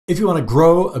If you want to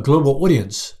grow a global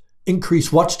audience, increase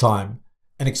watch time,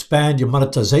 and expand your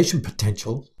monetization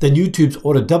potential, then YouTube's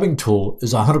auto dubbing tool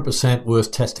is 100%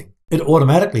 worth testing. It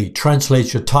automatically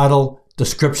translates your title,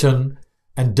 description,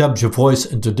 and dubs your voice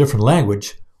into different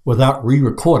language without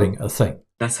re-recording a thing.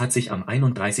 Das hat sich am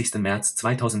 31. März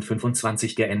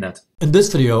 2025 geändert. In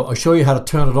this video, I'll show you how to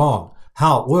turn it on,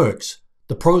 how it works,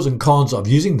 the pros and cons of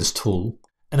using this tool,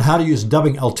 and how to use a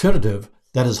dubbing alternative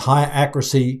that is higher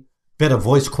accuracy, better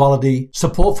voice quality,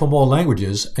 support for more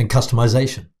languages, and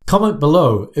customization. Comment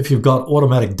below if you've got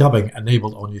automatic dubbing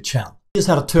enabled on your channel. Here's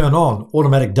how to turn on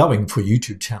automatic dubbing for your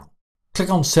YouTube channel.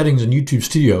 Click on Settings in YouTube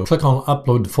Studio, click on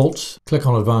Upload Defaults, click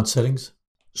on Advanced Settings,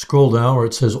 scroll down where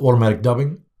it says Automatic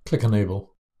Dubbing, click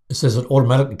Enable. It says it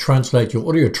automatically translates your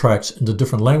audio tracks into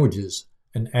different languages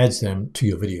and adds them to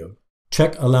your video.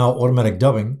 Check Allow Automatic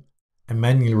Dubbing and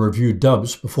manually review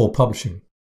dubs before publishing.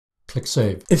 Click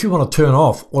Save. If you want to turn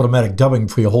off automatic dubbing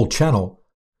for your whole channel,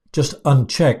 just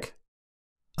uncheck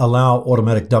Allow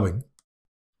Automatic Dubbing,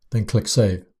 then click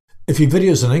Save. If your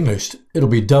video is in English, it'll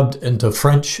be dubbed into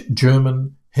French,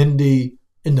 German, Hindi,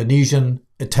 Indonesian,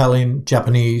 Italian,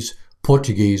 Japanese,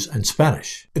 Portuguese, and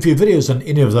Spanish. If your video is in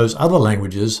any of those other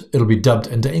languages, it'll be dubbed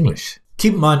into English.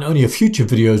 Keep in mind only your future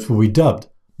videos will be dubbed,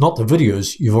 not the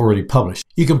videos you've already published.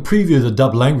 You can preview the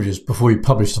dubbed languages before you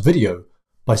publish the video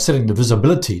by setting the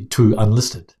visibility to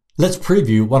unlisted. Let's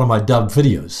preview one of my dubbed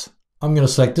videos. I'm going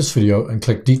to select this video and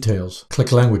click Details,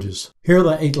 click Languages. Here are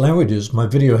the 8 languages my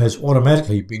video has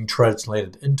automatically been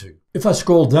translated into. If I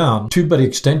scroll down, TubeBuddy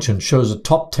extension shows the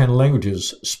top 10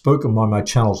 languages spoken by my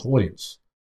channel's audience.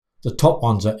 The top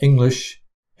ones are English,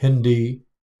 Hindi,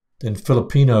 then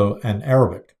Filipino, and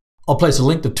Arabic. I'll place a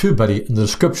link to TubeBuddy in the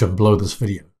description below this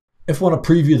video. If I want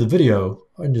to preview the video,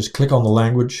 I can just click on the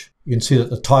language. You can see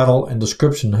that the title and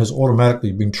description has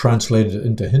automatically been translated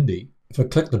into Hindi. If I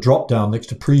click the drop down next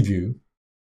to Preview,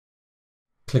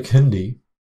 click Hindi,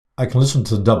 I can listen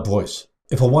to the dubbed voice.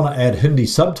 If I want to add Hindi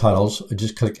subtitles, I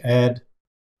just click Add,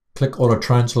 click Auto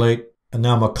Translate, and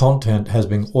now my content has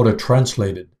been auto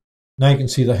translated. Now you can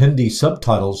see the Hindi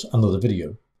subtitles under the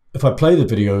video. If I play the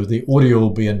video, the audio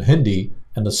will be in Hindi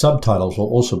and the subtitles will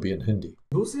also be in Hindi.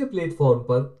 दूसरे platform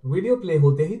पर video play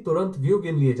होते ही तुरंत view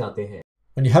गिन लिए जाते हैं.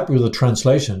 When you're happy with the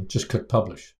translation, just click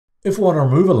Publish. If I want to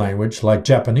remove a language like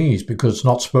Japanese because it's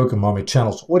not spoken by my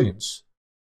channel's audience,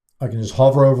 I can just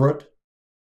hover over it,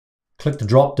 click the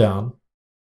drop down,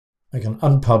 I can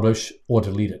unpublish or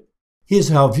delete it. Here's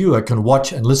how a viewer can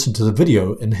watch and listen to the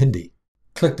video in Hindi.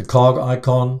 Click the cog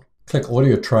icon, click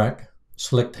Audio Track,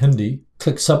 select Hindi,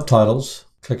 click Subtitles,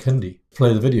 click Hindi,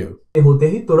 play the video. होते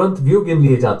ही तुरंत view गिन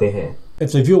लिए जाते हैं.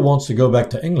 If the viewer wants to go back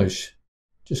to English,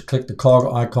 just click the cog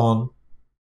icon,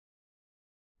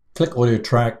 click Audio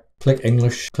Track, click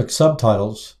English, click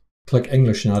Subtitles, click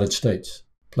English United States,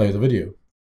 play the video.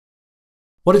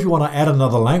 What if you want to add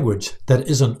another language that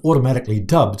isn't automatically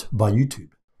dubbed by YouTube?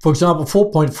 For example,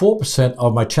 4.4%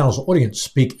 of my channel's audience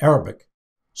speak Arabic.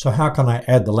 So how can I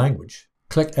add the language?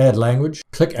 Click Add Language,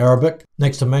 click Arabic.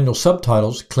 Next to Manual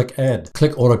Subtitles, click Add,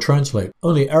 click Auto Translate.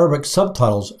 Only Arabic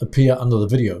subtitles appear under the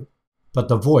video, but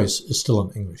the voice is still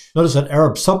in English. Notice that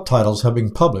Arab subtitles have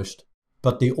been published,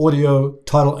 but the audio,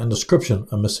 title, and description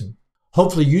are missing.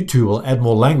 Hopefully YouTube will add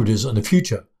more languages in the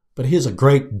future, but here's a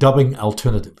great dubbing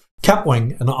alternative.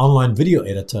 Capwing, an online video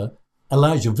editor,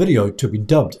 allows your video to be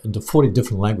dubbed into 40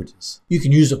 different languages. You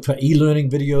can use it for e-learning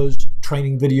videos,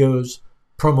 training videos,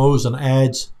 promos and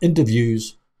ads,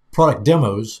 interviews, product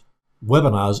demos,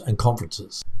 webinars, and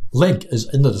conferences. Link is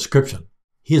in the description.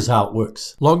 Here's how it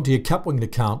works. Log into your Capwing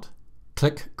account,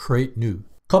 click Create New.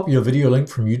 Copy your video link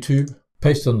from YouTube,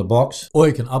 paste it in the box, or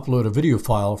you can upload a video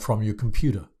file from your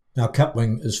computer. Now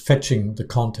Capwing is fetching the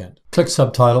content. Click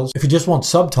Subtitles. If you just want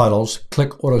subtitles,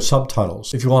 click Auto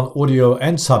Subtitles. If you want audio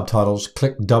and subtitles,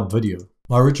 click Dub Video.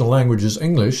 My original language is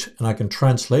English, and I can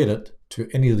translate it to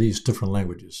any of these different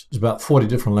languages. There's about 40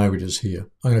 different languages here.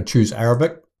 I'm going to choose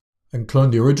Arabic and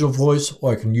clone the original voice,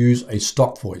 or I can use a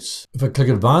stock voice. If I click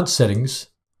Advanced Settings,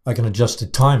 I can adjust the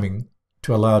timing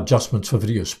to allow adjustments for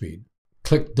video speed.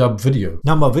 Click Dub Video.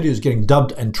 Now my video is getting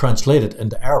dubbed and translated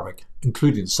into Arabic,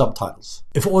 including subtitles.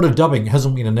 If auto dubbing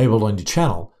hasn't been enabled on your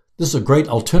channel, this is a great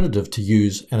alternative to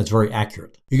use and it's very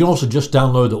accurate. You can also just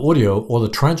download the audio or the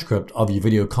transcript of your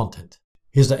video content.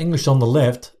 Here's the English on the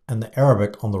left and the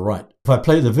Arabic on the right. If I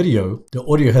play the video, the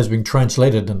audio has been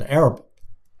translated into Arabic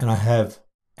and I have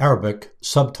Arabic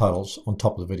subtitles on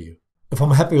top of the video. If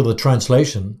I'm happy with the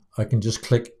translation, I can just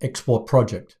click Export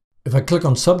Project. If I click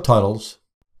on Subtitles,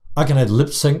 I can add lip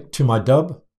sync to my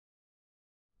dub,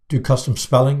 do custom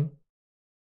spelling,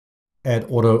 add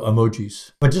auto emojis.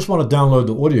 If I just want to download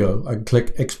the audio, I can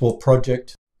click Export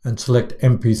Project and select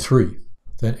MP3,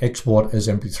 then export as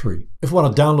MP3. If I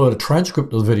want to download a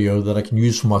transcript of the video that I can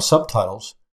use for my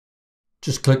subtitles,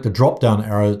 just click the drop-down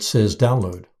arrow that says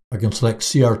download. I can select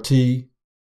CRT,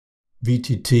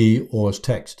 VTT, or as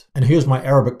text. And here's my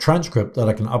Arabic transcript that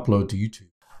I can upload to YouTube.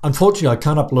 Unfortunately, I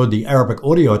can't upload the Arabic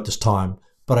audio at this time,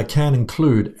 but I can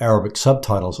include Arabic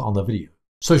subtitles on the video.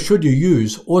 So should you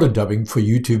use auto dubbing for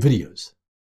YouTube videos?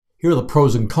 Here are the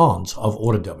pros and cons of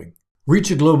auto dubbing.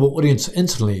 Reach a global audience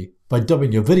instantly by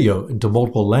dubbing your video into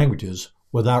multiple languages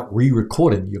without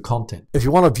re-recording your content. If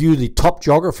you want to view the top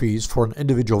geographies for an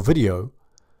individual video,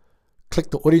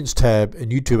 click the Audience tab in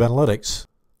YouTube Analytics.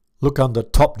 Look under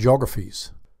Top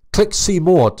Geographies. Click See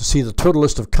More to see the total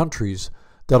list of countries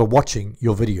that are watching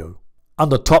your video.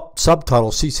 Under Top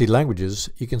Subtitle CC Languages,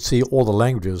 you can see all the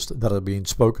languages that are being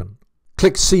spoken.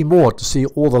 Click See More to see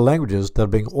all the languages that are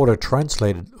being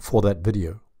auto-translated for that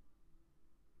video.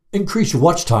 Increase your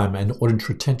watch time and audience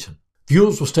retention.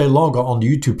 Viewers will stay longer on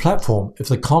the YouTube platform if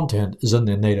the content is in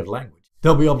their native language.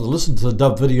 They'll be able to listen to the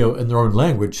dubbed video in their own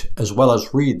language as well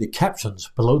as read the captions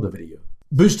below the video.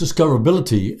 Boost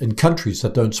discoverability in countries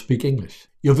that don't speak English.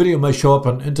 Your video may show up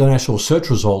in international search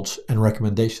results and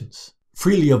recommendations.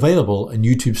 Freely available in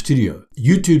YouTube Studio.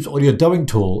 YouTube's audio dubbing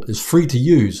tool is free to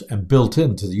use and built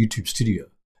into the YouTube Studio.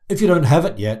 If you don't have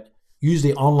it yet, use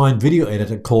the online video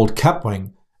editor called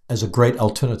Capwing as a great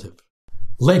alternative.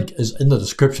 Link is in the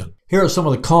description. Here are some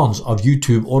of the cons of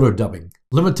YouTube auto dubbing.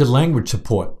 Limited language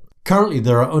support. Currently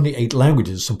there are only 8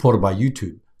 languages supported by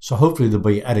YouTube, so hopefully they'll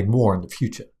be adding more in the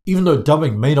future. Even though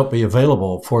dubbing may not be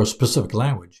available for a specific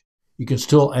language, you can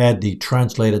still add the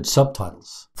translated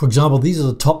subtitles. For example, these are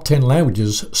the top 10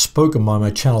 languages spoken by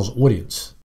my channel's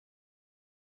audience.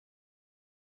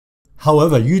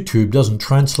 However, YouTube doesn't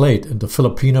translate into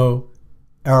Filipino,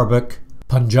 Arabic,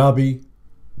 Punjabi,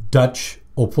 Dutch,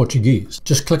 or Portuguese.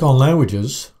 Just click on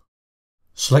Languages,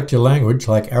 select your language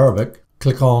like Arabic,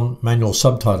 click on Manual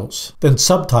Subtitles. Then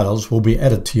subtitles will be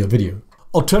added to your video.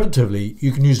 Alternatively,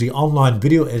 you can use the online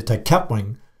video editor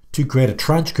Capwing to create a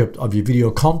transcript of your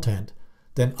video content,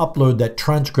 then upload that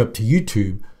transcript to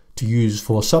YouTube to use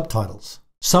for subtitles.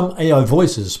 Some AI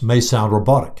voices may sound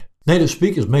robotic. Native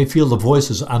speakers may feel the voice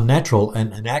is unnatural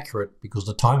and inaccurate because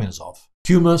the timing is off.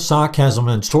 Humor, sarcasm,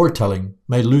 and storytelling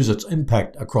may lose its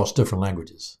impact across different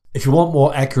languages. If you want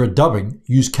more accurate dubbing,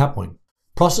 use Capwing.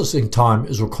 Processing time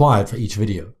is required for each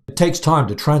video. It takes time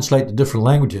to translate the different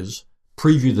languages,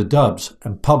 preview the dubs,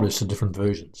 and publish the different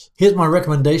versions. Here's my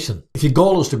recommendation. If your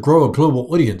goal is to grow a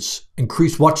global audience,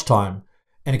 increase watch time,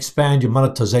 and expand your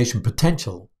monetization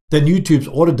potential, then YouTube's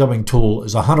auto dubbing tool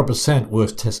is 100%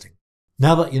 worth testing.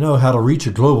 Now that you know how to reach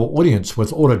a global audience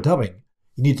with auto dubbing,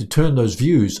 you need to turn those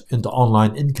views into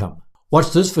online income.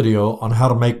 Watch this video on how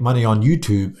to make money on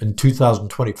YouTube in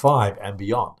 2025 and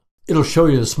beyond. It'll show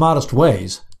you the smartest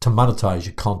ways to monetize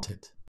your content.